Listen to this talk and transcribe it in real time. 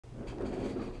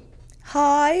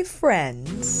Hi,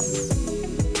 friends.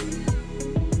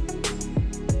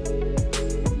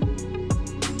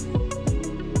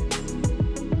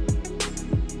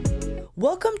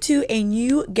 Welcome to a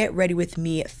new Get Ready With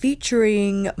Me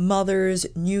featuring Mother's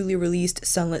newly released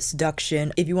Sunlit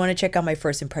Seduction. If you want to check out my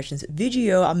first impressions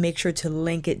video, I'll make sure to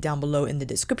link it down below in the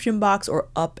description box or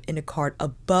up in the card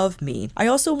above me. I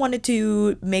also wanted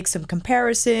to make some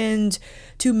comparisons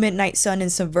to Midnight Sun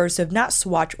and Subversive, not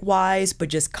swatch wise, but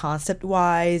just concept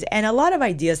wise. And a lot of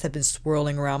ideas have been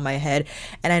swirling around my head.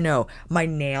 And I know my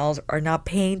nails are not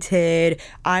painted.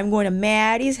 I'm going to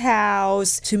Maddie's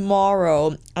house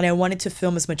tomorrow, and I wanted to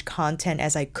film as much content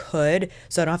as I could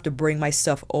so I don't have to bring my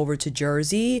stuff over to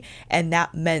Jersey, and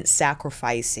that meant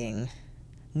sacrificing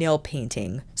nail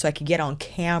painting so I could get on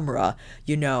camera,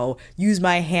 you know, use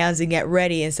my hands and get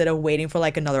ready instead of waiting for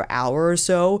like another hour or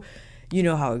so. You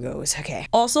know how it goes. Okay.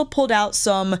 Also pulled out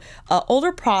some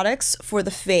older products for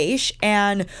the face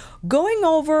and going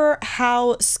over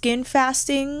how skin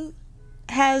fasting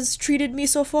has treated me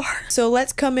so far. So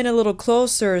let's come in a little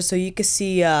closer so you can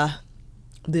see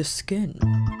this skin.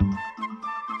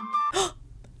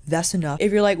 That's enough.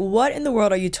 If you're like, what in the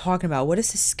world are you talking about? What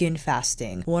is this skin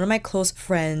fasting? One of my close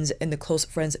friends in the close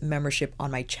friends membership on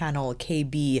my channel,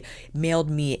 KB, mailed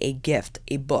me a gift,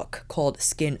 a book called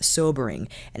Skin Sobering.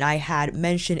 And I had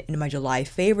mentioned in my July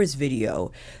favorites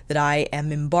video that I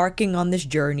am embarking on this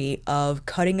journey of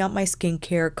cutting out my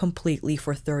skincare completely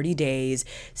for 30 days,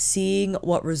 seeing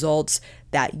what results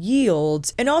that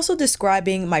yields, and also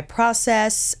describing my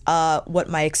process, what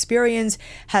my experience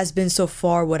has been so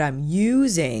far, what I'm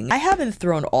using. I haven't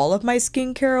thrown all of my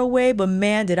skincare away, but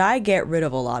man, did I get rid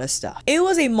of a lot of stuff. It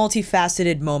was a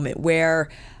multifaceted moment where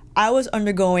I was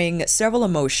undergoing several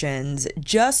emotions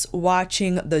just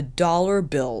watching the dollar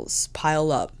bills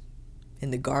pile up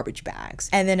in the garbage bags.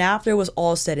 And then after it was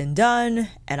all said and done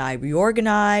and I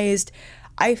reorganized,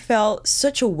 I felt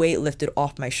such a weight lifted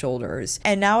off my shoulders.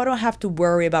 And now I don't have to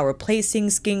worry about replacing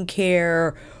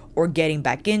skincare or getting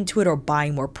back into it or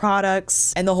buying more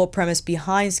products. And the whole premise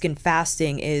behind skin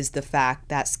fasting is the fact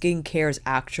that skincare is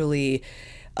actually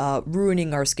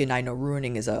ruining our skin. I know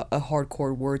ruining is a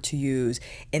hardcore word to use,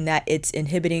 in that it's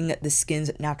inhibiting the skin's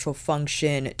natural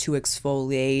function to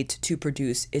exfoliate, to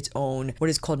produce its own what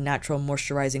is called natural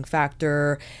moisturizing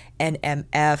factor,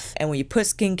 NMF. And when you put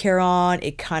skincare on,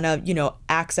 it kind of, you know,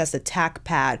 acts as a tack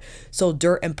pad, so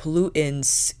dirt and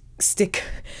pollutants stick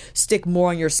more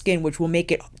on your skin, which will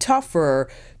make it tougher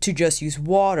to just use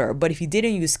water. But if you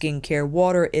didn't use skincare,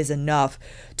 water is enough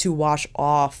to wash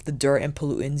off the dirt and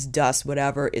pollutants, dust,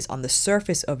 whatever is on the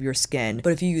surface of your skin.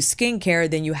 But if you use skincare,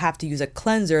 then you have to use a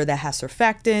cleanser that has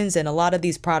surfactants, and a lot of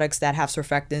these products that have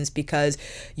surfactants, because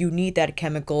you need that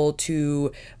chemical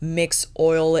to mix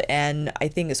oil and I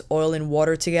think it's oil and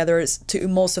water together to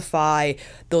emulsify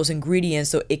those ingredients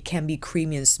so it can be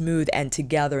creamy and smooth and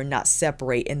together and not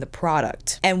separate in the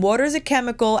product. And water is a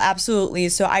chemical, absolutely.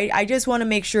 So I just want to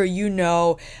make sure you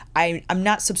know I'm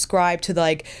not subscribed to the,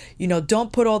 like, you know,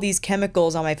 don't put all these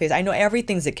chemicals on my face. I know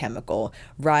everything's a chemical,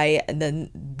 right? And then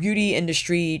beauty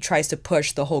industry tries to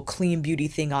push the whole clean beauty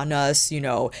thing on us, you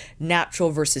know,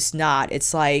 natural versus not.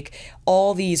 It's like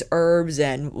all these herbs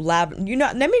and you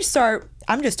know, let me start.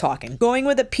 I'm just talking. Going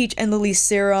with a peach and lily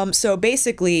serum. So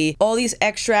basically all these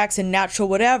extracts and natural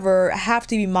whatever have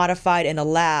to be modified in a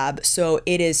lab, so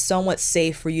it is somewhat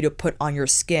safe for you to put on your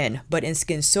skin. But in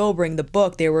Skin Sobering, the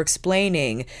book, they were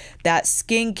explaining that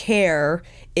skincare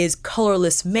is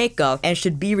colorless makeup and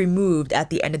should be removed at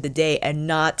the end of the day and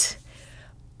not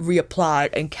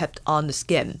reapplied and kept on the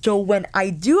skin. So when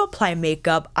I do apply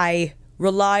makeup, I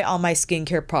rely on my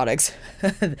skincare products,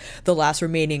 the last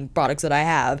remaining products that I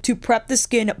have, to prep the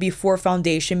skin before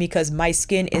foundation, because my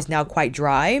skin is now quite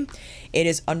dry. It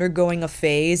is undergoing a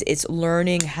phase. It's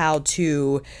learning how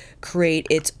to create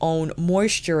its own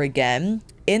moisture again.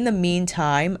 In the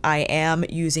meantime, I am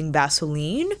using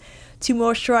Vaseline to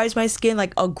moisturize my skin,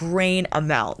 like a grain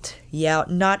amount. Yeah,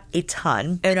 not a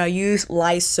ton. And I use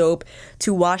lye soap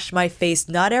to wash my face,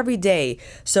 not every day.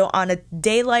 So on a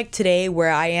day like today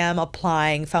where I am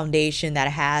applying foundation that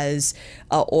has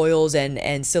oils and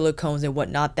silicones and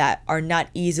whatnot that are not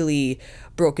easily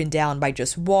broken down by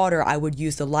just water, I would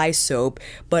use the lye soap.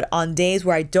 But on days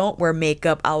where I don't wear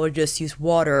makeup, I would just use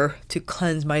water to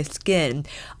cleanse my skin.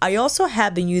 I also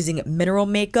have been using mineral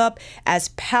makeup, as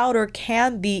powder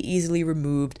can be easily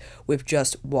removed with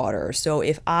just water. So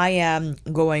if I am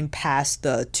going past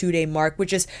the 2-day mark,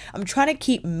 which is I'm trying to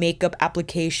keep makeup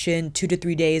application 2 to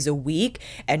 3 days a week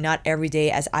and not every day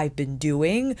as I've been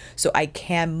doing. So I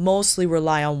can mostly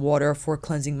rely on water for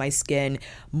cleansing my skin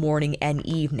morning and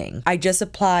evening. I just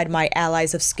applied my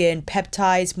Allies of Skin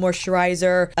Peptides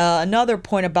Moisturizer. Another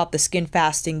point about the skin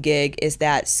fasting gig is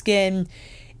that skin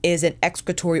is an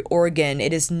excretory organ.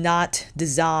 It is not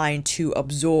designed to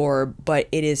absorb, but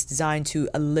it is designed to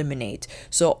eliminate.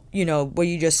 So, you know, what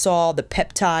you just saw, the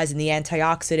peptides and the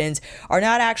antioxidants are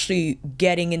not actually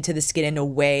getting into the skin in a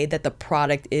way that the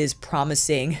product is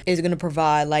promising is going to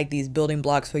provide, like these building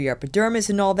blocks for your epidermis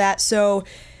and all that. So,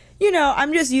 you know,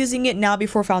 I'm just using it now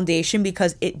before foundation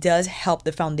because it does help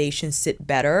the foundation sit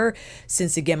better,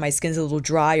 since again, my skin's a little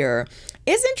drier.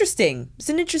 It's interesting. It's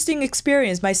an interesting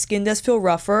experience. My skin does feel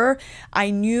rougher.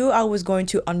 I knew I was going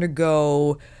to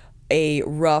undergo a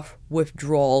rough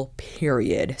withdrawal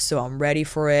period, so I'm ready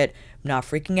for it. I'm not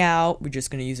freaking out. We're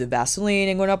just going to use a Vaseline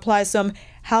and going to apply some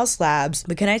Haus Labs.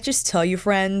 But can I just tell you,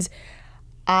 friends,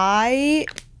 I'm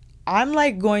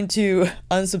like going to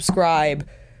unsubscribe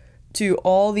to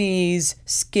all these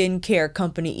skincare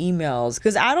company emails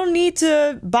because I don't need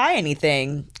to buy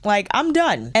anything. Like, I'm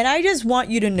done. And I just want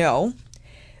you to know,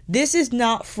 this is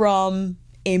not from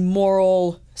a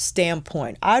moral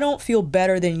standpoint. I don't feel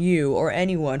better than you or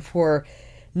anyone for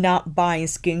not buying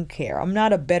skincare. I'm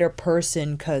not a better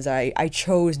person because I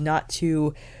chose not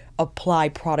to apply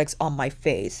products on my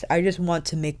face. I just want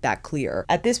to make that clear.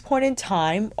 At this point in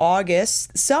time,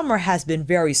 August, summer has been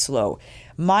very slow.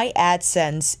 My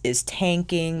AdSense is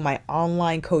tanking. My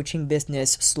online coaching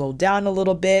business slowed down a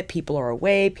little bit. People are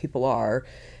away. People are,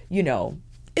 you know,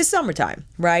 it's summertime,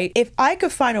 right? If I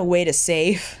could find a way to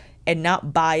save and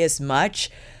not buy as much,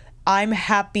 I'm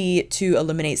happy to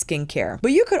eliminate skincare.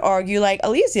 But you could argue, like,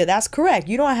 Alicia, that's correct.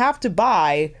 You don't have to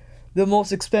buy the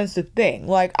most expensive thing.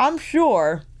 Like, I'm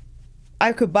sure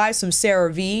I could buy some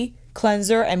CeraVe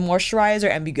cleanser and moisturizer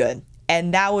and be good.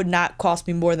 And that would not cost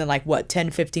me more than like, what,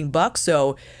 10, 15 bucks.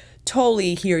 So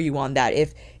totally hear you on that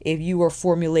if you were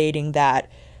formulating that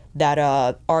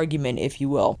argument, if you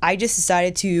will. I just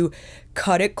decided to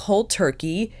cut it cold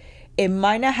turkey. It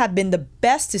might not have been the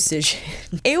best decision.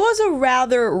 It was a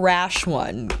rather rash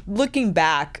one. Looking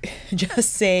back,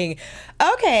 just saying,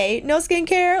 okay, no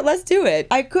skincare, let's do it.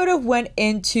 I could have went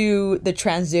into the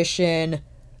transition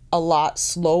a lot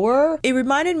slower. It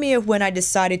reminded me of when I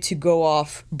decided to go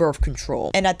off birth control.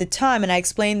 And at the time, and I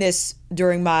explained this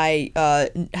during my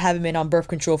having been on birth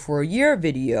control for a year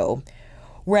video,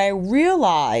 where I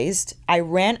realized I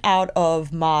ran out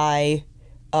of my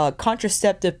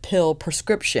contraceptive pill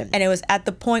prescription. And it was at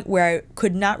the point where I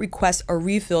could not request a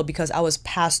refill because I was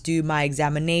past due my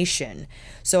examination.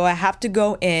 So I have to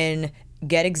go in,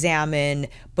 get examined,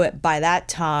 but by that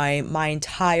time my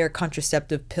entire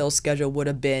contraceptive pill schedule would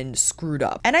have been screwed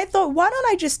up. And I thought, why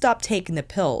don't I just stop taking the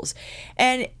pills?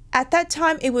 And at that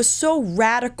time it was so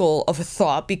radical of a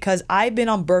thought because I've been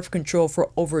on birth control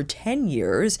for over 10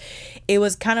 years. It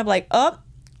was kind of like, oh,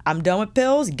 I'm done with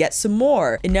pills, get some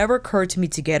more. It never occurred to me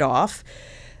to get off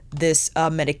this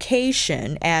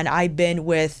medication, and I've been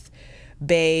with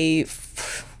Bae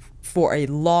for a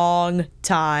long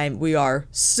time. We are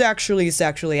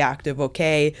sexually active,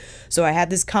 okay? So I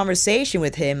had this conversation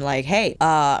with him like, hey,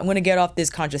 I'm gonna get off this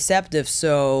contraceptive,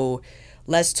 so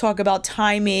let's talk about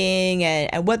timing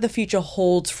and what the future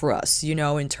holds for us, you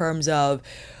know, in terms of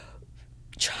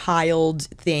child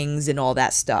things and all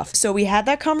that stuff. So we had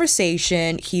that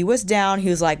conversation. He was down. He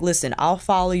was like, listen, I'll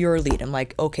follow your lead. I'm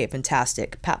like, okay,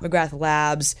 fantastic. Pat McGrath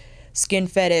Labs, Skin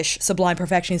Fetish, Sublime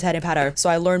Perfections, Head and Powder. So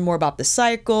I learned more about the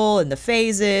cycle and the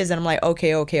phases, and I'm like,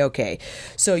 okay.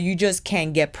 So you just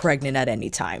can't get pregnant at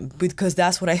any time, because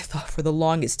that's what I thought for the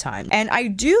longest time. And I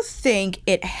do think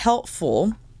it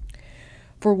helpful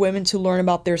for women to learn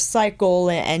about their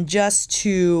cycle and just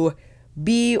to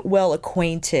be well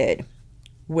acquainted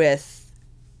with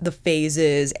the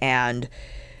phases and,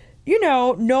 you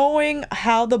know, knowing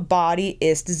how the body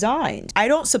is designed. I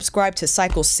don't subscribe to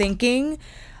cycle syncing.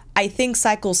 I think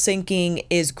cycle syncing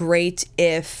is great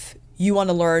if you want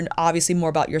to learn obviously more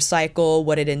about your cycle,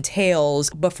 what it entails.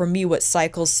 But for me, what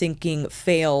cycle syncing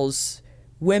fails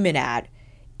women at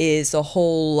is the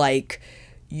whole, like,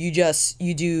 you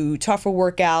do tougher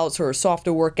workouts or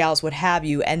softer workouts, what have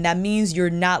you, and that means you're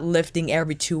not lifting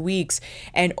every 2 weeks.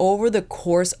 And over the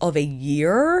course of a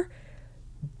year,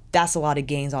 that's a lot of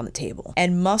gains on the table.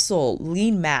 And muscle,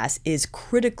 lean mass is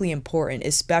critically important,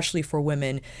 especially for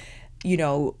women. You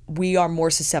know, we are more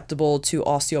susceptible to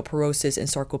osteoporosis and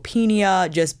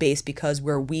sarcopenia just based because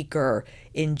we're weaker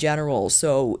in general.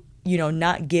 So, you know,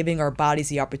 not giving our bodies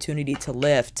the opportunity to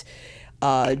lift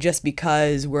just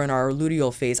because we're in our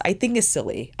luteal phase. I think it's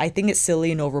silly. I think it's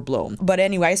silly and overblown. But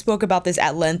anyway, I spoke about this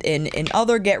at length in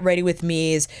other Get Ready With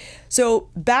Me's. So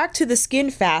back to the skin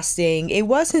fasting, it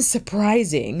wasn't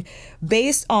surprising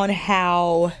based on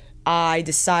how I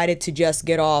decided to just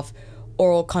get off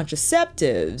oral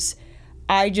contraceptives.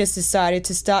 I just decided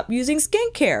to stop using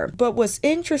skincare. But what's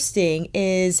interesting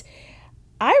is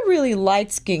I really liked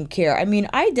skincare. I mean,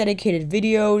 I dedicated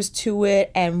videos to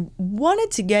it and wanted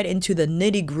to get into the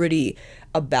nitty-gritty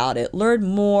about it, learn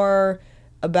more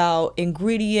about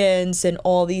ingredients and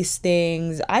all these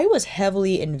things. I was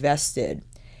heavily invested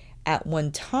at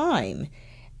one time.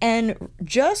 And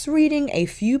just reading a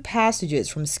few passages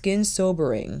from Skin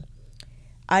Sobering,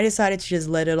 I decided to just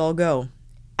let it all go.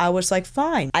 I was like,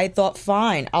 fine. I thought,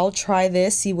 fine, I'll try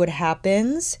this, see what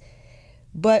happens.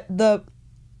 But the,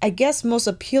 I guess, most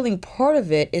appealing part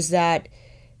of it is that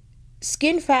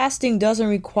skin fasting doesn't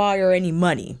require any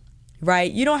money,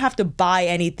 right? You don't have to buy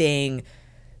anything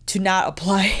to not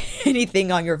apply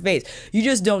anything on your face. You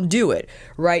just don't do it,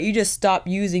 right? You just stop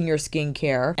using your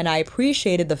skincare. And I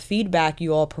appreciated the feedback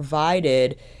you all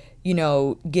provided, you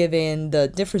know, given the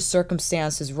different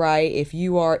circumstances, right? If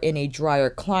you are in a drier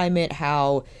climate,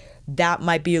 how that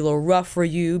might be a little rough for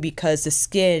you because the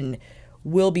skin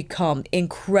will become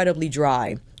incredibly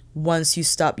dry once you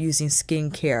stop using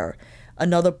skincare.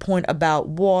 Another point about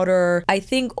water, I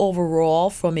think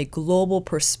overall from a global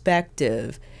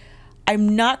perspective,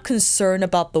 I'm not concerned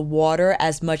about the water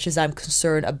as much as I'm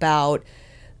concerned about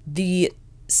the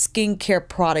skincare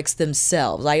products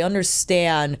themselves. I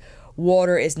understand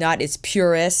water is not its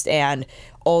purest, and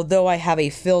although I have a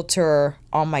filter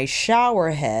on my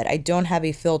shower head, I don't have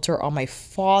a filter on my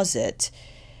faucet.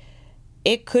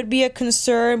 It could be a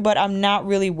concern, but I'm not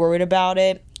really worried about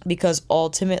it because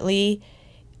ultimately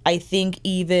I think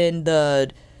even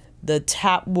the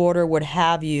tap water, what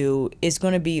have you, is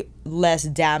going to be less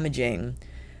damaging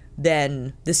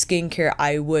than the skincare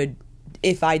I would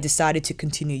if I decided to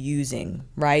continue using,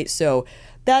 right? So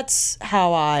that's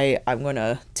how I'm going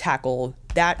to tackle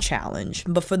that challenge.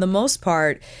 But for the most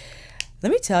part,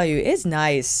 let me tell you, it's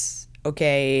nice.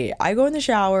 Okay, I go in the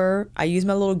shower, I use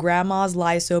my little grandma's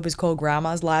lye soap. It's called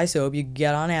grandma's lye soap. You can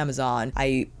get on Amazon.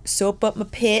 I soap up my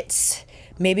pits,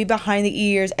 maybe behind the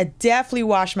ears. I definitely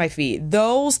wash my feet.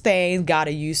 Those things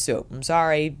gotta use soap. I'm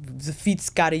sorry, the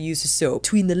feet's gotta use the soap.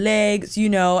 Between the legs, you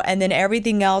know, and then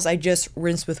everything else I just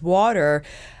rinse with water.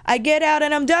 I get out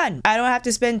and I'm done. I don't have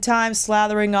to spend time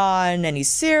slathering on any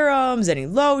serums, any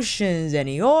lotions,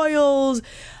 any oils.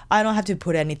 I don't have to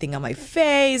put anything on my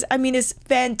face. I mean, it's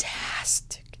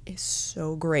fantastic. It's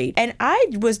so great. And I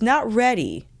was not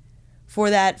ready for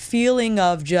that feeling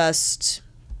of just,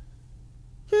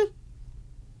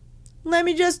 let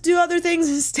me just do other things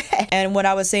instead. And what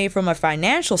I was saying from a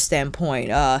financial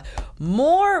standpoint,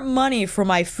 more money for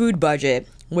my food budget,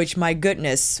 which, my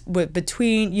goodness,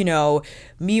 between, you know,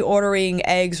 me ordering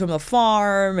eggs from the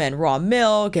farm and raw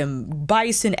milk and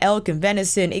bison, elk, and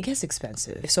venison, it gets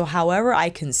expensive. So however I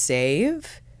can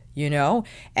save, you know,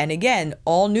 and again,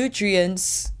 all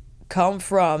nutrients come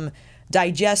from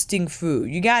digesting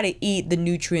food. You got to eat the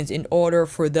nutrients in order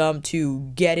for them to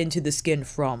get into the skin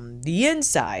from the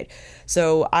inside.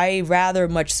 So I rather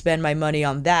much spend my money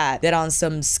on that than on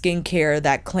some skincare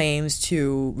that claims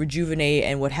to rejuvenate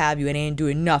and what have you and ain't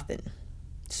doing nothing.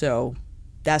 So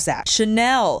that's that.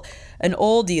 Chanel, an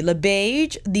oldie, Le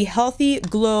Beige, the healthy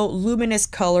glow luminous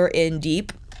color in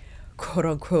deep, quote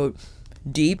unquote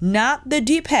deep, not the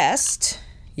deepest.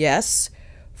 Yes,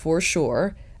 for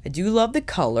sure. I do love the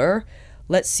color.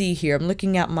 Let's see here. I'm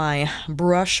looking at my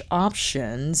brush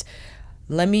options.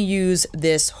 Let me use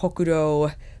this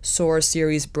Hokuto Soar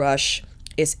series brush.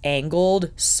 It's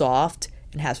angled, soft,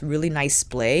 and has really nice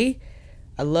splay.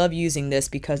 I love using this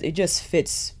because it just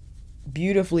fits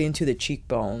beautifully into the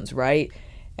cheekbones, right?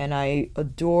 And I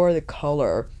adore the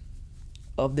color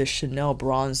of the Chanel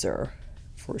bronzer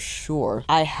for sure.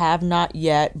 I have not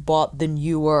yet bought the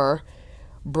newer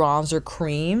bronzer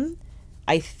cream.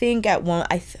 I think at one,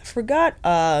 I forgot,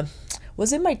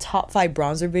 was it my top 5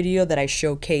 bronzer video that I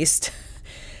showcased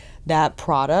that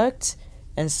product?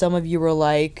 And some of you were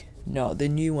like, no, the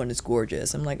new one is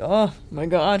gorgeous. I'm like, oh my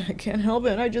God, I can't help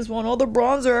it. I just want all the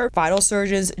bronzer. Vital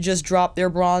Surgeons just dropped their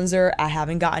bronzer. I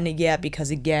haven't gotten it yet because,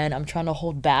 again, I'm trying to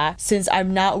hold back. Since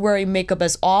I'm not wearing makeup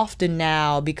as often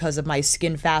now because of my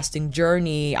skin fasting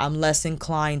journey, I'm less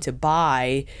inclined to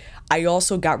buy. I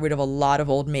also got rid of a lot of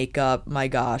old makeup. My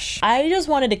gosh. I just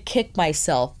wanted to kick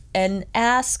myself and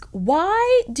ask,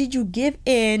 why did you give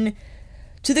in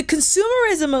to the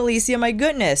consumerism, Alicia? My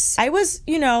goodness. I was,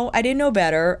 you know, I didn't know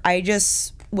better. I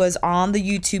just was on the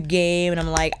YouTube game and I'm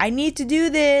like, I need to do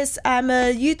this. I'm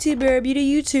a YouTuber,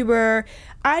 beauty YouTuber.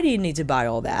 I didn't need to buy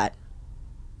all that.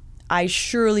 I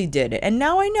surely did it. And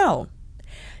now I know.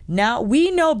 Now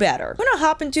we know better. I'm gonna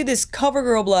hop into this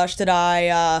Covergirl blush that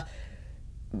I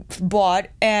bought,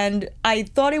 and I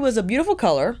thought it was a beautiful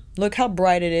color. Look how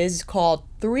bright it is. It's called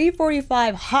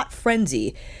 345 Hot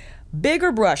Frenzy.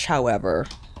 Bigger brush, however.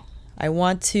 I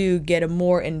want to get a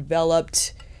more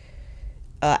enveloped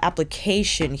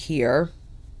application here.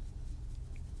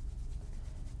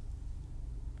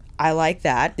 I like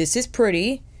that. This is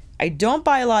pretty. I don't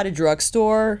buy a lot of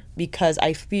drugstore because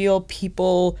I feel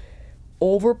people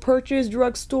over purchase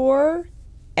drugstore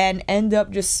and end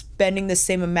up just spending the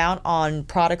same amount on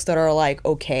products that are like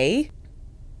okay.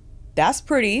 That's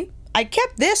pretty. I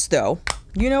kept this though.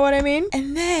 You know what I mean?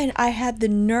 And then I had the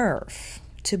nerve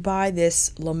to buy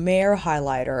this La Mer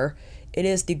highlighter. It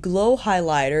is the glow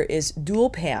highlighter. It's dual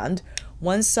panned.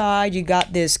 One side you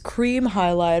got this cream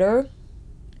highlighter.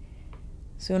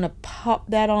 So I'm gonna pop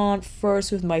that on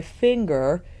first with my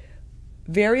finger.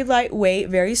 Very lightweight,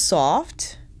 very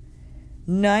soft.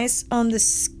 Nice on the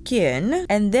skin.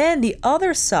 And then the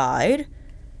other side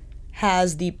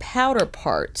has the powder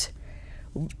part.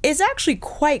 It's actually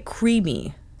quite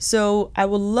creamy. So I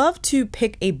would love to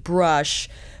pick a brush.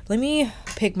 Let me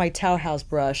pick my House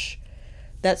brush.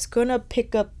 That's gonna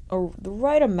pick up the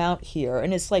right amount here.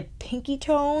 And it's like pinky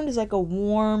toned. It's like a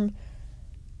warm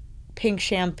pink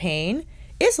champagne.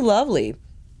 It's lovely.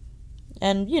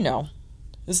 And you know,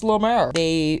 it's La Mer.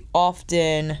 They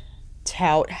often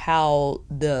tout how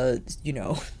the, you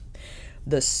know,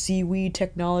 the seaweed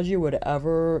technology or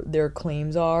whatever their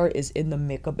claims are is in the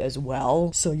makeup as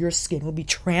well. So your skin will be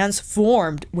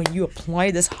transformed when you apply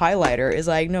this highlighter. It's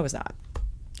like, no, it's not.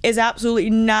 It's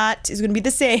absolutely not. It's gonna be the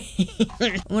same.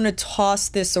 I'm gonna toss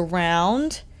this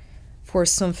around for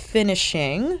some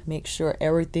finishing. Make sure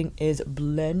everything is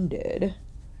blended.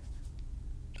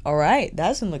 All right, that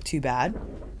doesn't look too bad.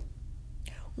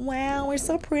 Wow, it's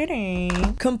so pretty.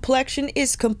 Complexion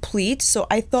is complete, so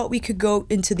I thought we could go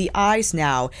into the eyes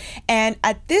now. And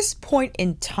at this point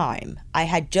in time, I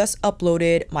had just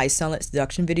uploaded my Sunlit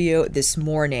Seduction video this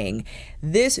morning.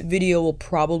 This video will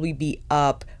probably be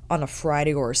up on a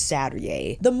Friday or a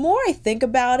Saturday. The more I think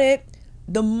about it,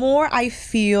 the more I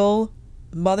feel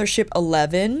Mothership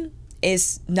 11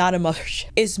 is not a mothership.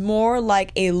 It's more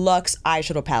like a luxe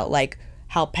eyeshadow palette, like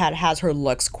how Pat has her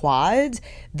luxe quads.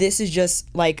 This is just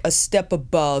like a step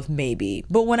above maybe.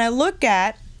 But when I look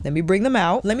at, let me bring them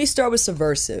out. Let me start with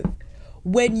Subversive.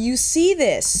 When you see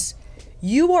this,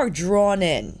 you are drawn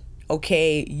in,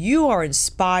 okay? You are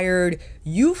inspired.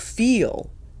 You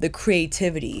feel the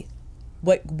creativity,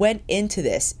 what went into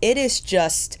this. It is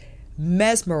just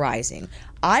mesmerizing.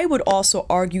 I would also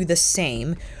argue the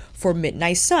same for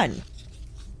Midnight Sun.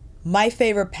 My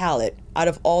favorite palette out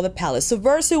of all the palettes.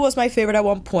 Subversive was my favorite at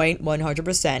one point,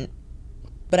 100%.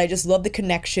 But I just love the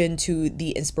connection to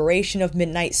the inspiration of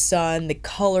Midnight Sun, the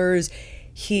colors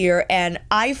here. And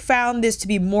I found this to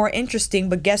be more interesting,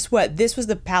 but guess what? This was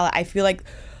the palette I feel like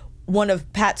one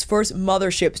of Pat's first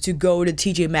motherships to go to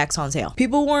TJ Maxx on sale.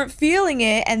 People weren't feeling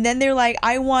it, and then they're like,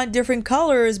 I want different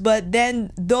colors, but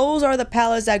then those are the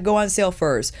palettes that go on sale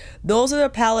first. Those are the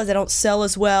palettes that don't sell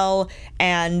as well,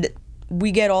 and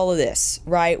we get all of this,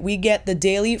 right? We get the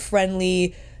daily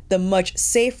friendly, the much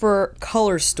safer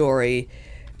color story.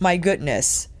 My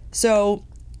goodness. So,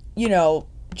 you know,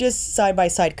 just side by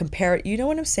side compare it. You know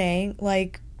what I'm saying?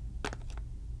 Like,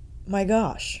 my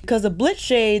gosh. Because the Blitz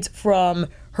shades from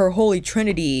her Holy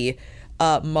Trinity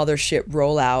mothership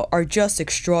rollout are just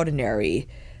extraordinary.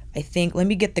 I think, let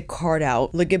me get the card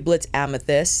out. Look at Blitz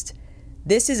Amethyst.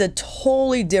 This is a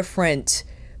totally different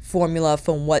formula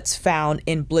from what's found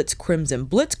in Blitz Crimson.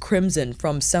 Blitz Crimson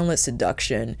from Sunlit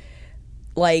Seduction.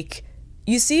 Like,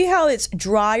 you see how it's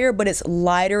drier, but it's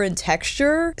lighter in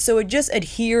texture? So it just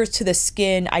adheres to the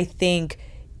skin, I think,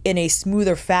 in a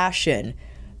smoother fashion.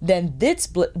 Then this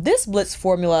Blitz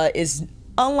formula is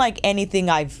unlike anything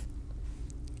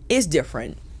is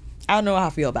different. I don't know how I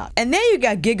feel about it. And then you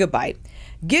got Gigabyte.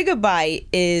 Gigabyte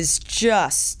is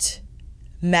just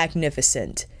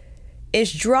magnificent.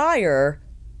 It's drier,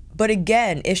 but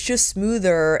again, it's just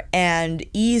smoother and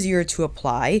easier to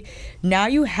apply. Now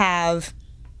you have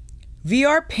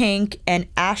VR Pink and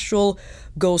Astral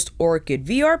Ghost Orchid.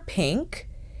 VR Pink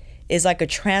is like a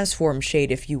transform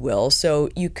shade, if you will. So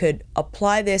you could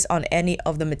apply this on any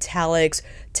of the metallics,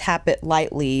 tap it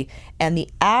lightly, and the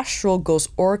Astral Ghost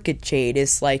Orchid shade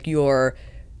is like your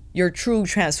true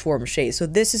transform shade. So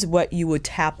this is what you would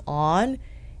tap on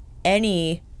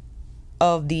any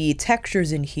of the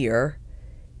textures in here.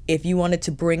 if you wanted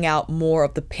to bring out more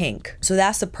of the pink. So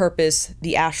that's the purpose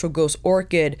the Astral Ghost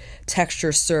Orchid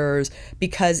texture serves,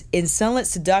 because in Sunlit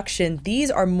Seduction, these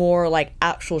are more like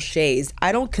actual shades.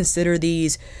 I don't consider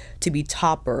these to be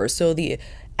toppers. So the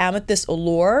Amethyst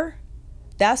Allure,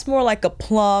 that's more like a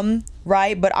plum,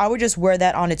 right? But I would just wear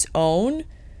that on its own.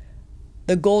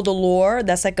 The Gold Allure,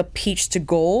 that's like a peach to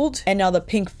gold. And now the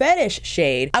Pink Fetish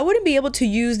shade, I wouldn't be able to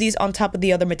use these on top of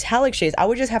the other metallic shades. I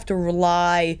would just have to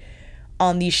rely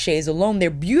on these shades alone.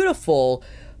 They're beautiful,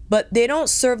 but they don't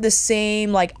serve the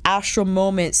same like astral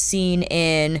moment seen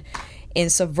in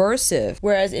Subversive.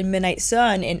 Whereas in Midnight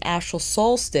Sun and Astral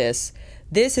Solstice,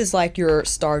 this is like your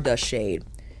Stardust shade.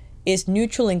 It's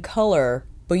neutral in color,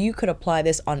 but you could apply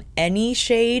this on any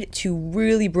shade to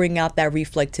really bring out that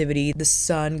reflectivity, the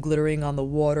sun glittering on the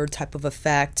water type of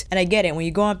effect. And I get it, when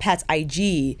you go on Pat's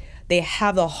IG, they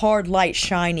have the hard light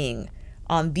shining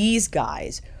on these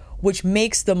guys, which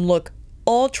makes them look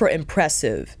ultra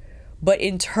impressive. But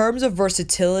in terms of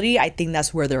versatility, I think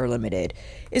that's where they're limited.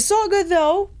 It's all good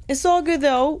though. It's all good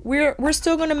though. We're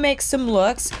still gonna make some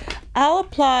looks. I'll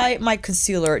apply my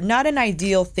concealer. Not an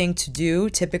ideal thing to do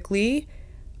typically.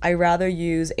 I rather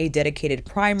use a dedicated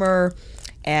primer,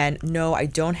 and no, I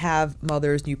don't have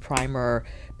Mother's new primer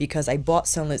because I bought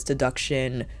Sunlit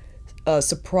Seduction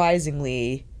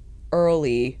surprisingly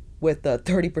early with the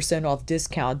 30% off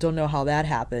discount. Don't know how that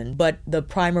happened, but the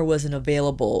primer wasn't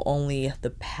available, only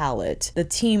the palette. The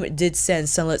team did send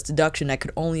Sunlit Seduction. I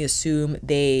could only assume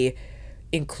they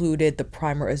included the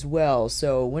primer as well.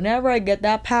 So whenever I get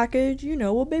that package, you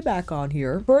know, we'll be back on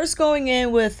here. First going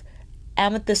in with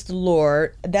Amethyst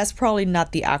Allure. That's probably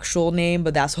not the actual name,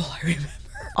 but that's all I remember.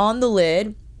 On the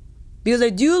lid, because I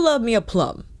do love me a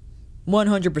plum,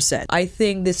 100%. I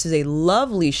think this is a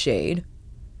lovely shade.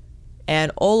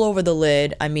 And all over the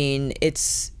lid, I mean,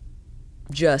 it's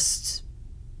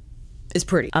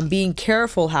pretty. I'm being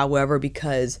careful, however,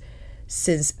 because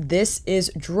since this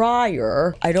is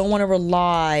drier, I don't want to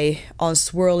rely on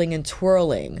swirling and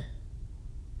twirling,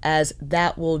 as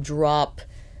that will drop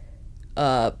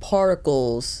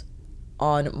particles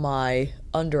on my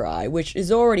under eye, which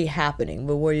is already happening,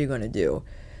 but what are you gonna do?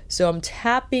 So I'm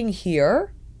tapping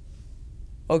here,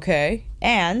 okay,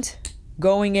 and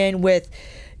going in with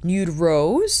Nude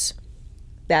Rose,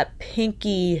 that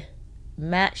pinky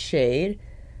matte shade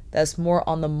that's more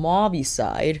on the mauve-y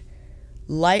side,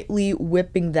 lightly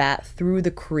whipping that through the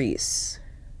crease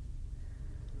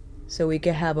so we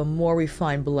can have a more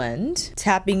refined blend.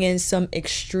 Tapping in some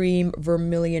extreme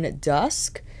vermilion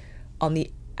dusk on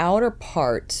the outer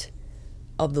part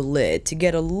of the lid to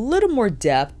get a little more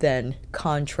depth and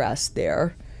contrast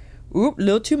there. Oop, a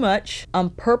little too much. I'm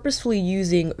purposefully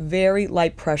using very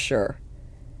light pressure.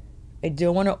 I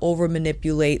don't want to over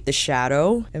manipulate the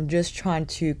shadow. I'm just trying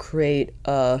to create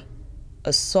a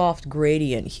soft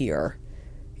gradient here.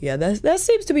 Yeah, that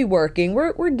seems to be working.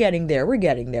 We're getting there. We're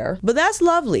getting there. But that's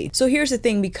lovely. So here's the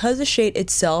thing. Because the shade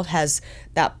itself has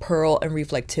that pearl and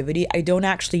reflectivity, I don't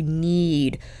actually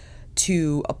need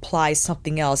to apply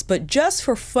something else. But just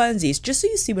for funsies, just so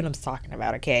you see what I'm talking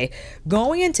about, okay?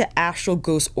 Going into Astral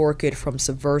Ghost Orchid from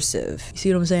Subversive, you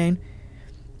see what I'm saying?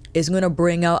 Is going to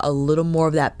bring out a little more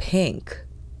of that pink.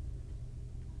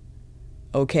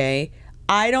 Okay?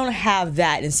 I don't have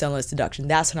that in Sunlit Seduction.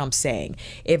 That's what I'm saying.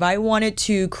 If I wanted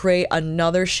to create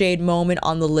another shade moment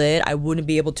on the lid, I wouldn't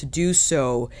be able to do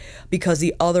so because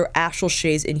the other astral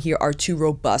shades in here are too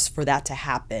robust for that to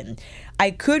happen.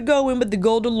 I could go in with the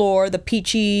Gold Allure, the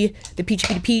peach.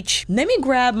 Let me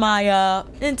grab my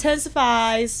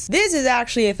Intensifies. This is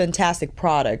actually a fantastic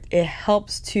product. It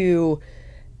helps to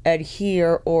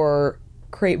adhere or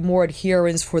create more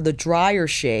adherence for the drier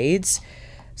shades.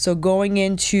 So going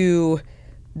into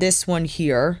this one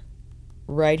here,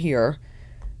 right here,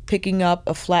 picking up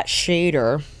a flat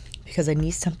shader because I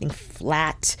need something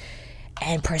flat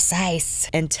and precise,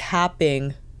 and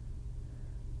tapping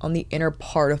on the inner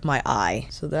part of my eye.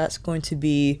 So that's going to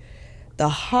be the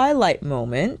highlight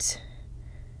moment,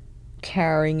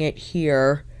 carrying it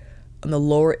here on the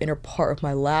lower inner part of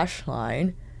my lash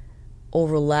line,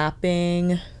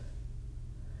 overlapping.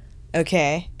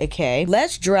 Okay.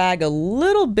 Let's drag a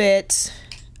little bit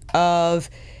of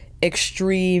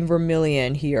extreme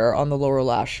vermilion here on the lower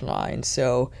lash line.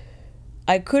 So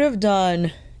I could have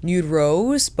done Nude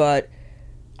Rose, but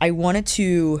I wanted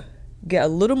to get a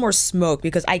little more smoke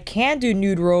because I can do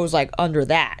Nude Rose like under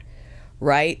that,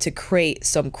 right? To create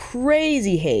some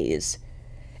crazy haze.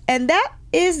 And that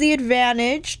is the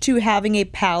advantage to having a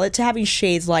palette, to having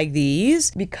shades like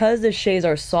these. Because the shades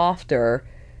are softer,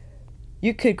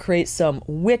 you could create some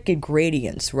wicked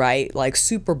gradients, right? Like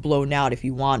super blown out if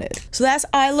you wanted. So that's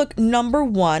eye look number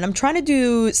 1. I'm trying to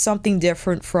do something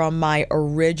different from my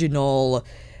original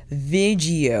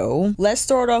video. Let's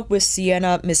start off with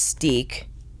Sienna Mystique.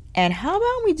 And how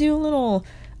about we do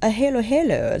a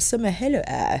halo, some halo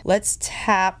eye. Let's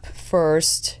tap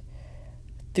first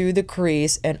through the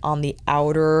crease and on the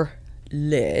outer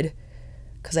lid,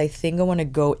 because I think I want to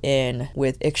go in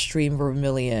with extreme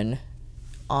vermilion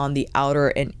on the outer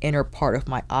and inner part of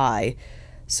my eye.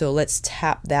 So let's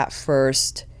tap that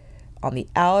first on the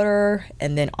outer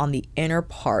and then on the inner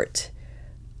part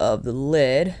of the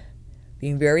lid.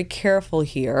 Being very careful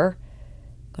here.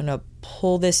 Gonna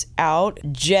pull this out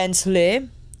gently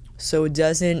so it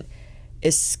doesn't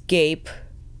escape.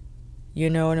 You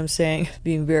know what I'm saying?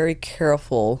 Being very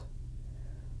careful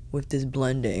with this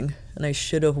blending. And I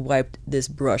should have wiped this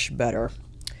brush better.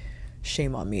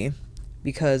 Shame on me.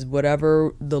 Because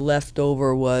whatever the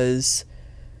leftover was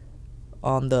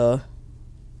on the...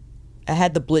 I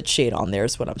had the Blitz shade on there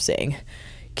is what I'm saying.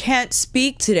 Can't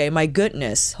speak today, my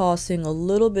goodness. Tossing a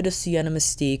little bit of Sienna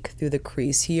Mystique through the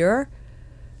crease here.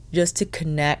 Just to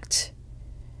connect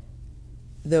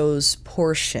those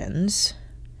portions.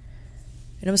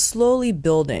 And I'm slowly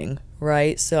building,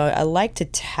 right? So I like to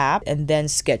tap and then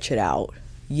sketch it out.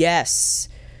 Yes.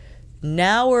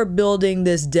 Now we're building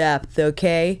this depth,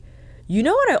 okay? You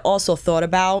know what I also thought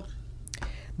about?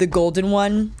 The golden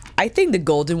one. I think the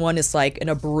golden one is like an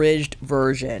abridged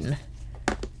version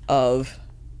of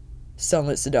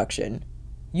Sunlit Seduction.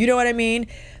 You know what I mean?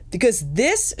 Because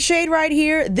this shade right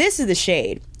here, this is the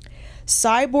shade.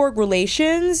 Cyborg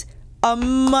Relations, a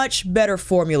much better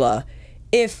formula.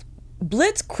 If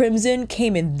Blitz Crimson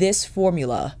came in this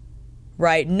formula,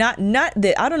 right? Not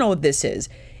that, I don't know what this is.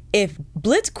 If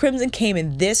Blitz Crimson came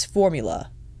in this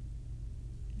formula,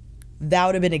 that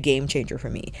would have been a game changer for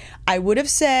me. I would have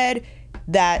said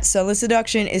that Sunlit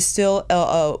Seduction is still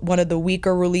one of the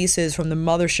weaker releases from the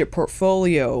Mothership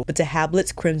portfolio, but to have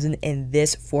Blitz Crimson in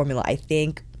this formula, I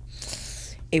think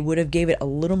it would have gave it a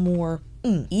little more.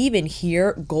 Even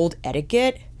here, Gold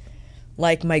Etiquette,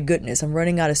 like my goodness, I'm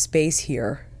running out of space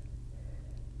here.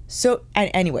 So, and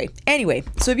anyway,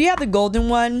 so if you have the golden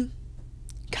one,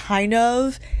 kind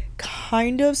of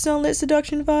Sunlit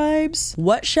Seduction vibes.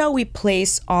 What shall we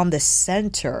place on the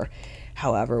center?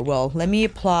 However, well, let me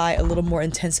apply a little more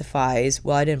intensifies.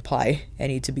 Well, I didn't apply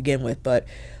any to begin with, but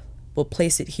we'll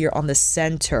place it here on the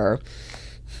center.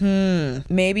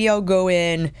 Maybe I'll go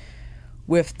in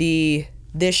with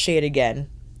this shade again,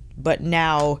 but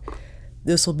now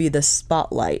this will be the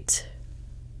spotlight.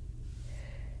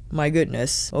 My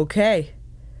goodness. Okay,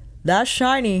 that's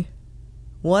shiny.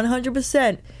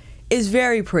 100% is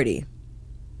very pretty.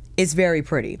 It's very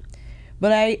pretty.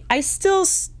 But I still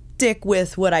stick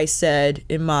with what I said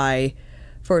in my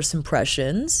first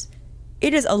impressions.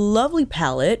 It is a lovely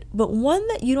palette, but one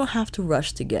that you don't have to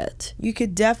rush to get. You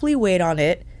could definitely wait on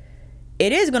it.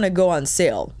 It is gonna go on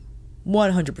sale,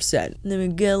 100%. Let me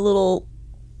get a little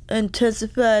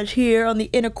intensified here on the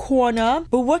inner corner.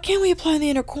 But what can we apply in the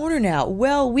inner corner now?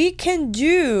 Well, we can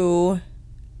do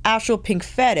Astral Pink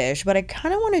Fetish, but I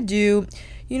kind of want to do,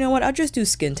 you know what, I'll just do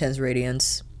Skin Tense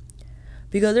Radiance.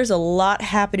 Because there's a lot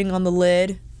happening on the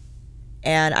lid,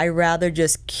 and I rather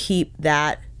just keep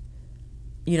that,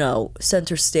 you know,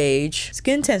 center stage.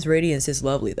 Skin Tense Radiance is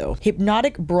lovely though.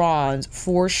 Hypnotic Bronze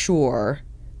for sure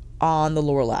on the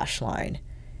lower lash line.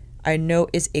 I know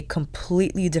it's a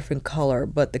completely different color,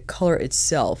 but the color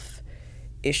itself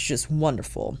is just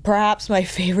wonderful. Perhaps my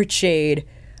favorite shade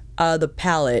out of the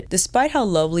palette, despite how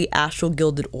lovely Astral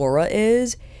Gilded Aura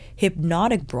is,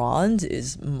 Hypnotic Bronze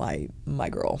is my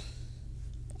girl.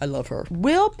 I love her.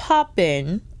 We'll pop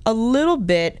in a little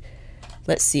bit.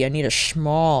 Let's see, I need a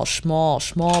small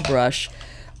brush.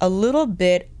 A little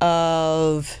bit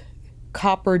of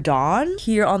Copper Dawn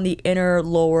here on the inner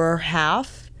lower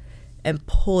half and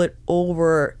pull it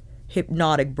over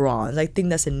Hypnotic Bronze. I think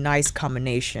that's a nice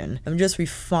combination. I'm just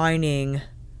refining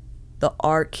the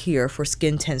arc here for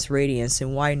Skin Tense Radiance,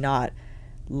 and why not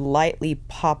lightly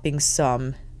popping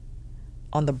some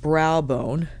on the brow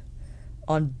bone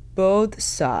on both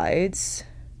sides.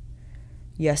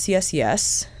 Yes,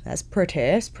 that's pretty.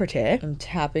 I'm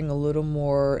tapping a little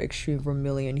more Extreme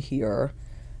Vermilion here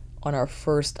on our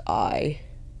first eye.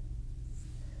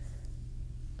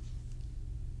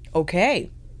 Okay,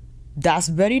 that's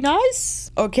very nice.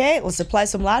 Okay, let's apply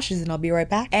some lashes and I'll be right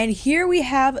back. And here we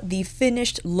have the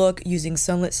finished look using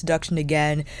Sunlit Seduction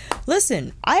again.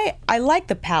 Listen, I like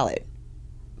the palette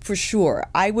for sure.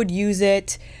 I would use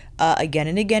it again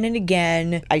and again and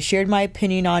again. I shared my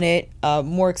opinion on it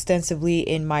more extensively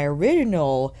in my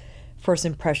original first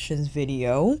impressions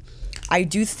video. I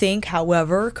do think,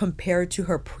 however, compared to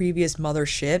her previous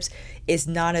motherships, it's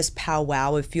not as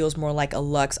powwow. It feels more like a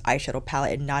luxe eyeshadow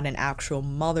palette and not an actual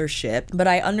mothership. But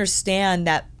I understand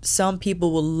that some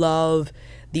people will love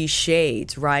these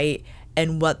shades, right?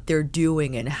 And what they're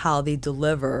doing and how they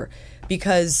deliver.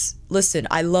 Because, listen,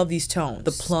 I love these tones.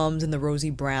 The plums and the rosy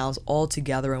browns all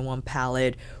together in one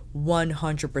palette.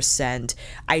 100%.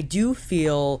 I do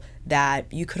feel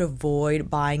that you could avoid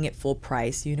buying it full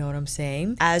price, you know what I'm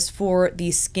saying? As for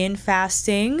the skin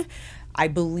fasting, I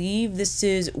believe this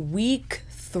is week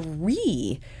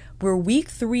 3. We're week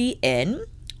 3 in,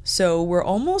 so we're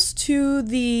almost to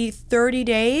the 30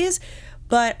 days,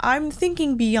 but I'm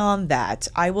thinking beyond that.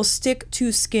 I will stick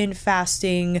to skin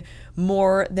fasting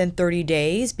more than 30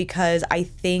 days because I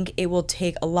think it will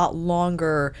take a lot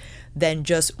longer than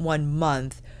just 1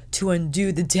 month to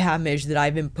undo the damage that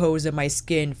I've imposed on my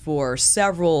skin for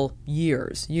several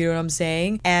years. You know what I'm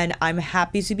saying? And I'm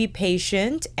happy to be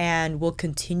patient and will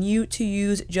continue to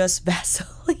use just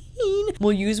Vaseline.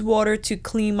 Will use water to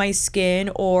clean my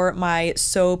skin or my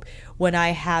soap when I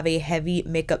have a heavy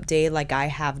makeup day like I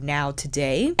have now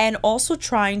today. And also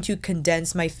trying to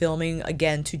condense my filming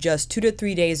again to just 2 to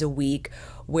 3 days a week,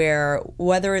 where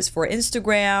whether it's for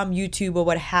Instagram, YouTube, or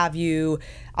what have you,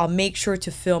 I'll make sure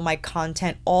to film my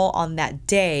content all on that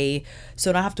day so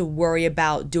I don't have to worry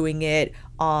about doing it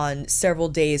on several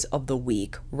days of the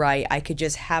week, right? I could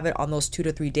just have it on those 2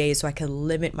 to 3 days so I can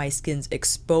limit my skin's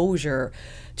exposure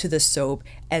to the soap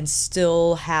and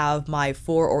still have my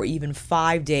 4 or even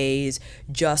 5 days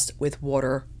just with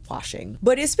water washing.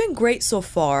 But it's been great so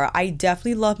far. I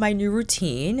definitely love my new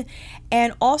routine,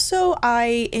 and also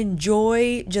I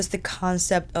enjoy just the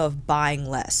concept of buying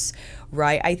less,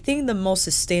 right? I think the most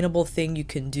sustainable thing you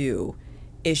can do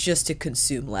is just to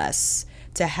consume less,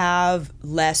 to have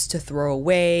less to throw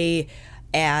away,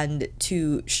 and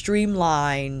to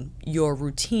streamline your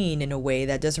routine in a way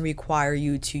that doesn't require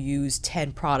you to use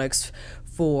 10 products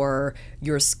for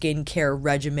your skincare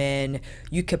regimen.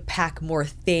 You could pack more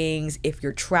things if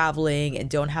you're traveling and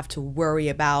don't have to worry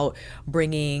about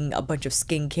bringing a bunch of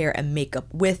skincare and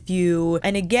makeup with you.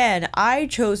 And again, I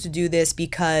chose to do this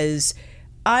because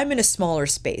I'm in a smaller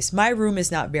space. My room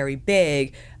is not very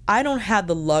big. I don't have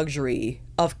the luxury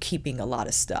of keeping a lot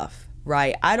of stuff,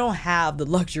 right? I don't have the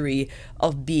luxury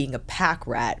of being a pack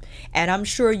rat. And I'm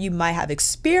sure you might have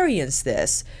experienced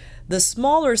this. The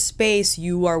smaller space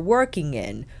you are working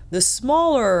in, the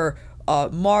smaller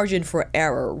margin for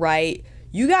error, right?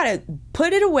 You gotta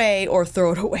put it away or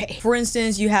throw it away. For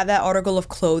instance, you have that article of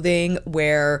clothing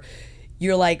where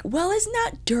you're like, well, it's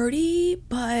not dirty,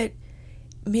 but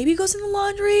maybe it goes in the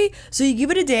laundry. So you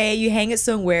give it a day, you hang it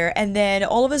somewhere, and then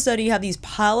all of a sudden you have these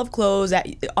pile of clothes that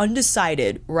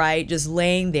undecided, right? Just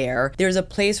laying there. There's a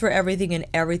place for everything and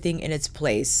everything in its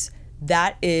place.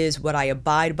 That is what I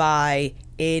abide by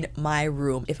in my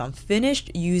room. If I'm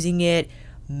finished using it,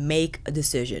 make a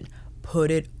decision. Put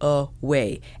it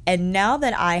away. And now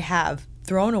that I have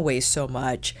thrown away so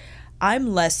much,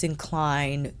 I'm less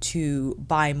inclined to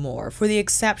buy more. For the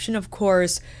exception, of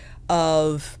course,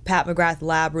 of Pat McGrath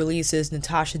Lab releases,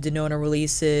 Natasha Denona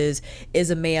releases,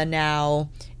 Isamaya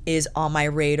Now is on my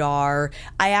radar.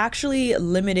 I actually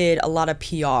limited a lot of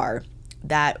PR.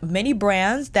 That many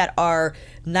brands that are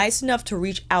nice enough to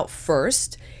reach out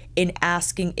first in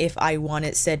asking if I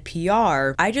wanted said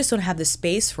PR, I just don't have the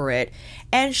space for it.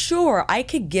 And sure, I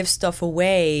could give stuff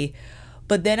away,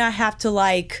 but then I have to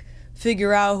like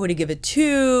figure out who to give it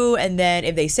to, and then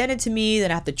if they send it to me, then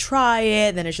I have to try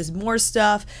it, then it's just more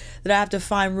stuff that I have to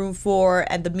find room for.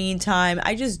 At the meantime,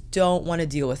 I just don't want to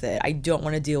deal with it. I don't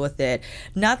want to deal with it.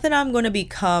 Not that I'm going to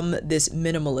become this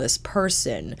minimalist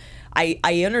person.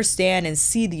 I understand and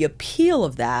see the appeal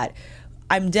of that.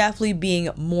 I'm definitely being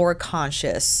more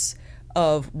conscious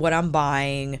of what I'm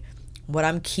buying, what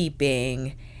I'm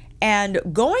keeping, and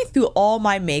going through all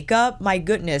my makeup. My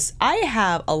goodness, I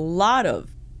have a lot of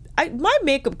my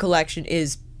makeup collection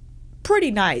is pretty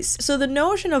nice. So the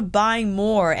notion of buying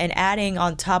more and adding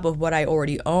on top of what I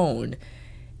already own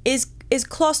is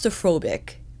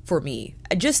claustrophobic for me.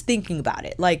 Just thinking about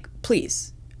it, like,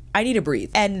 please, I need to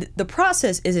breathe. And the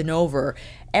process isn't over.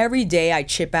 Every day I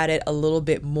chip at it a little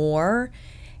bit more,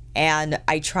 and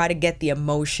I try to get the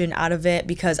emotion out of it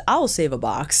because I'll save a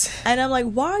box. And I'm like,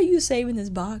 why are you saving this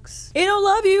box? It don't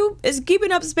love you. It's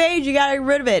keeping up space. You gotta get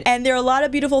rid of it. And there are a lot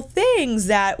of beautiful things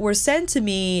that were sent to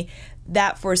me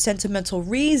that for sentimental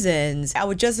reasons, I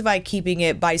would justify keeping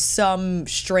it by some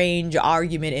strange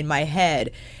argument in my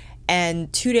head.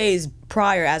 And 2 days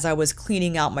prior, as I was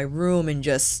cleaning out my room and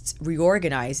just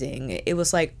reorganizing, it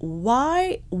was like,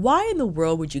 why in the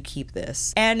world would you keep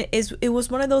this? And it was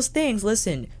one of those things.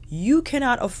 Listen, you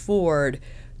cannot afford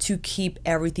to keep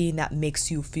everything that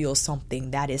makes you feel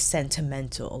something that is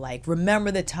sentimental. Like,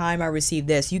 remember the time I received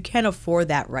this. You can't afford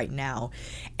that right now.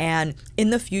 And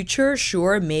in the future,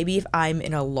 sure, maybe if I'm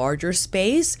in a larger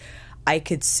space, I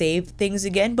could save things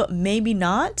again, but maybe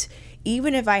not.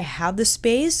 Even if I have the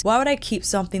space, why would I keep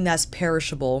something that's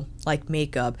perishable like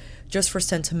makeup just for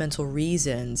sentimental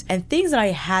reasons? And things that I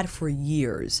had for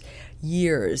years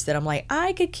that I'm like,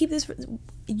 I could keep this.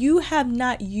 You have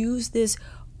not used this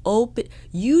open.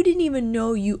 You didn't even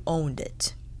know you owned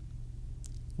it.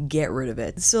 Get rid of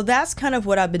it. So that's kind of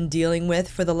what I've been dealing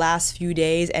with for the last few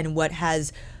days, and what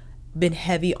has been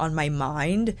heavy on my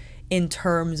mind in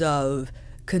terms of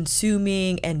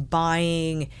consuming and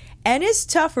buying. And it's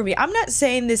tough for me. I'm not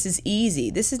saying this is easy.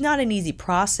 This is not an easy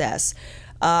process.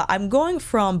 I'm going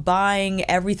from buying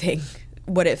everything,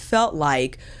 what it felt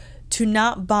like, to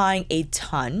not buying a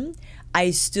ton.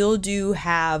 I still do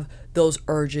have those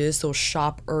urges, those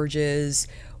shop urges,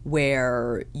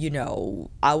 where, you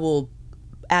know, I will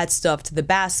add stuff to the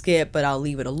basket, but I'll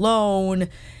leave it alone.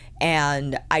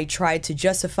 And I try to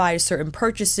justify certain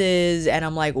purchases, and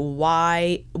I'm like,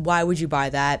 why would you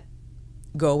buy that?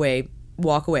 Go away.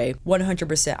 Walk away.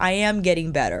 100%. I am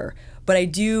getting better, but I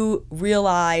do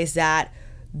realize that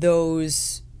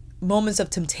those moments of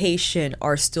temptation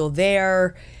are still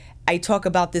there. I talk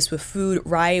about this with food,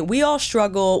 right? We all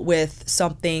struggle with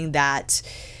something that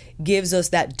gives us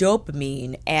that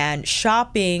dopamine, and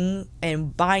shopping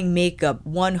and buying makeup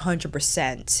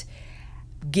 100%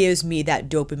 gives me that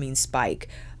dopamine spike.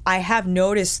 I have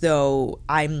noticed, though,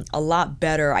 I'm a lot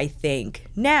better, I think,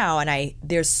 now, and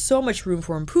there's so much room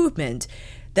for improvement,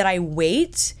 that I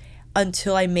wait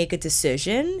until I make a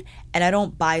decision and I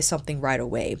don't buy something right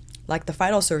away. Like the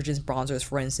Vital Surgeons bronzers,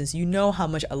 for instance. You know how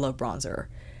much I love bronzer.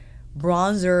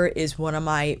 Bronzer is one of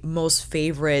my most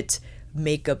favorite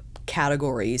makeup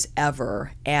categories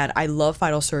ever, and I love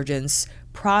Vital Surgeons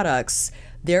products.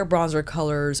 Their bronzer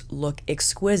colors look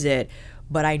exquisite,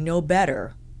 but I know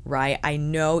better. Right? I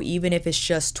know even if it's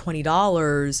just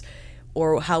 $20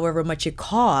 or however much it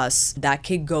costs, that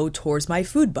could go towards my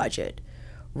food budget,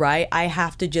 right? I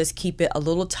have to just keep it a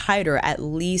little tighter, at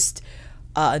least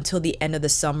until the end of the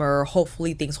summer.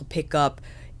 Hopefully things will pick up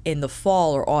in the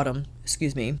fall or autumn,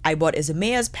 excuse me. I bought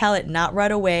Isamea's palette not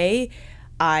right away.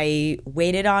 I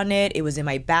waited on it. It was in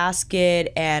my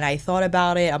basket and I thought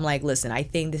about it. I'm like, listen, I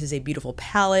think this is a beautiful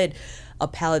palette, a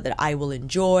palette that I will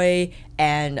enjoy,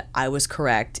 and I was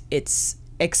correct. It's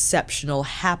exceptional.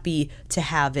 Happy to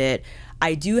have it.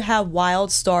 I do have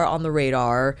Wild Star on the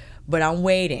radar, but I'm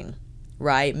waiting,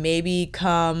 right? Maybe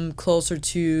come closer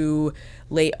to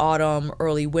late autumn,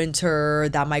 early winter,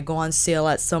 that might go on sale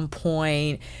at some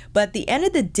point. But at the end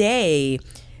of the day,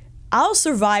 I'll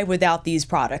survive without these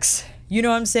products. You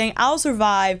know what I'm saying? I'll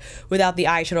survive without the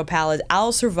eyeshadow palettes.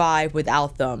 I'll survive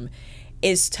without them.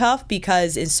 It's tough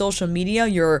because in social media,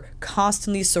 you're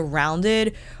constantly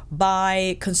surrounded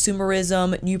by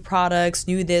consumerism, new products,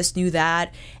 new this, new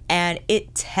that, and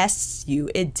it tests you.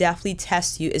 It definitely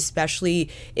tests you, especially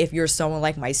if you're someone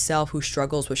like myself who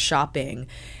struggles with shopping,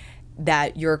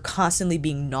 that you're constantly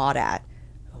being gnawed at.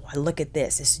 Oh, look at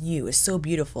this, it's new, it's so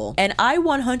beautiful. And I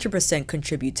 100%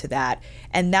 contribute to that.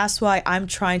 And that's why I'm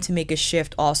trying to make a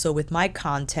shift also with my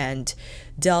content,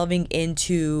 delving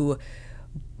into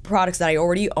products that I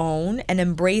already own and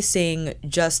embracing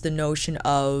just the notion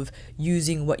of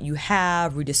using what you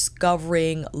have,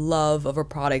 rediscovering love of a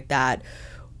product that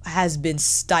has been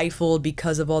stifled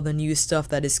because of all the new stuff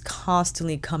that is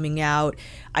constantly coming out.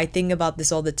 I think about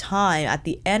this all the time. At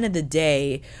the end of the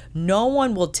day, no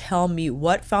one will tell me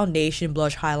what foundation,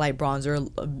 blush, highlight, bronzer,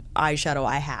 eyeshadow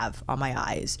I have on my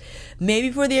eyes.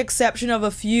 Maybe for the exception of a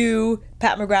few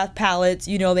Pat McGrath palettes,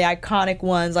 you know, the iconic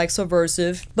ones like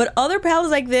Subversive. But other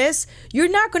palettes like this, you're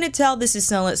not going to tell this is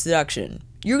Sunlit Seduction.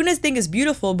 You're going to think it's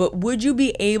beautiful, but would you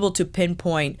be able to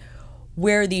pinpoint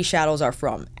where these shadows are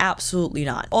from? Absolutely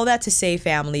not. All that to say,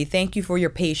 family, thank you for your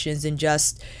patience and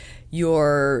just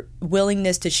your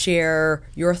willingness to share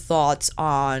your thoughts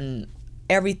on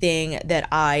everything that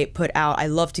I put out. I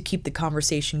love to keep the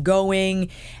conversation going,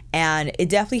 and it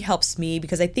definitely helps me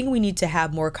because I think we need to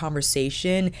have more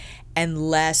conversation and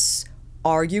less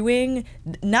arguing.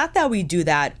 Not that we do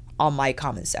that on my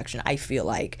comment section, I feel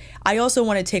like. I also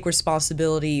want to take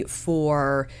responsibility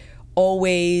for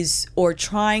always or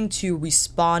trying to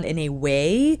respond in a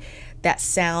way that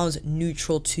sounds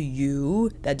neutral to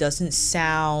you, that doesn't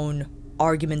sound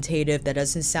argumentative, that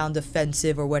doesn't sound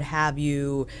defensive or what have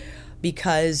you,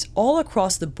 because all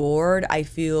across the board, I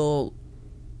feel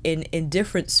in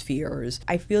different spheres,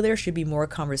 I feel there should be more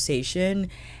conversation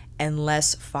and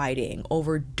less fighting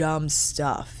over dumb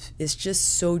stuff. It's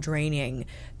just so draining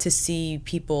to see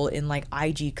people in like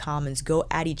IG comments go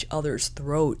at each other's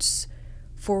throats.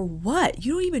 For what?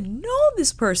 You don't even know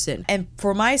this person. And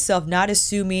for myself, not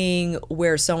assuming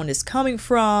where someone is coming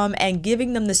from and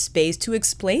giving them the space to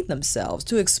explain themselves,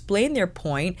 to explain their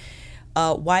point,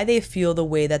 why they feel the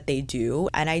way that they do.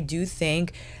 And I do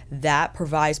think that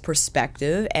provides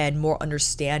perspective and more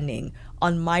understanding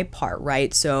on my part,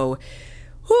 right? So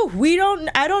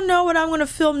I don't know what I'm gonna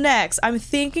film next. I'm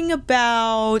thinking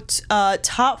about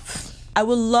I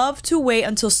would love to wait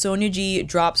until Sonia G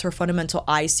drops her Fundamental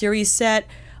Eye series set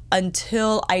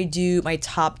until I do my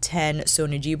top 10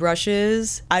 Sonia G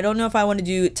brushes. I don't know if I want to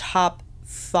do top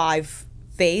 5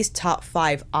 face, top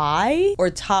 5 eye, or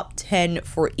top 10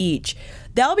 for each.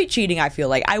 That'll be cheating, I feel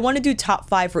like. I want to do top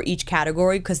 5 for each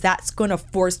category because that's going to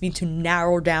force me to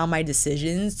narrow down my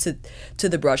decisions to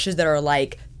the brushes that are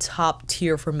like top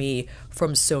tier for me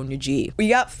from Sonia G. We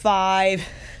got 5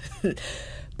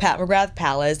 Pat McGrath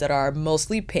palettes that are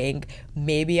mostly pink.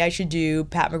 Maybe I should do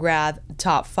Pat McGrath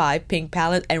top 5 pink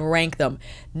palettes and rank them.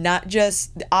 Not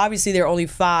just, obviously there are only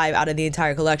 5 out of the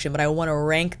entire collection, but I want to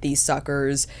rank these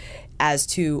suckers as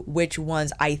to which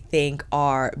ones I think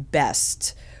are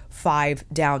best, 5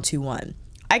 down to 1.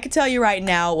 I can tell you right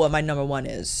now what my number 1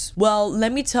 is. Well,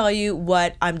 let me tell you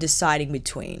what I'm deciding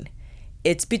between.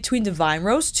 It's between Divine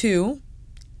Rose 2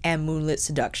 and Moonlit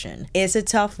Seduction. It's a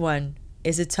tough one.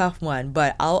 It's a tough one,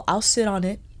 but I'll sit on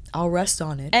it. I'll rest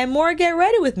on it. And more Get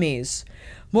Ready With Me's.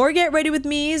 More Get Ready With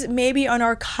Me's, maybe an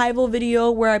archival video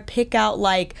where I pick out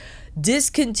like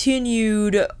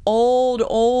discontinued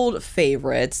old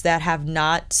favorites that have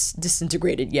not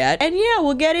disintegrated yet. And yeah,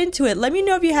 we'll get into it. Let me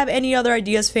know if you have any other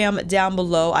ideas, fam, down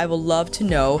below. I will love to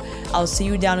know. I'll see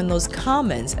you down in those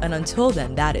comments. And until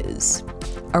then, that is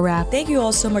a wrap. Thank you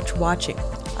all so much for watching.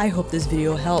 I hope this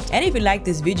video helped. And if you like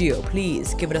this video,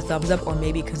 please give it a thumbs up or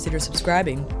maybe consider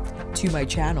subscribing to my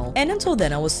channel. And until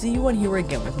then, I will see you on here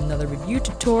again with another review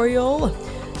tutorial,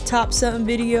 top 7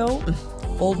 video,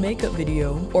 old makeup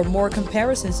video, or more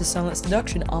comparisons to Sunlit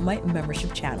Seduction on my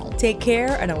membership channel. Take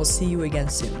care, and I will see you again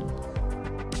soon.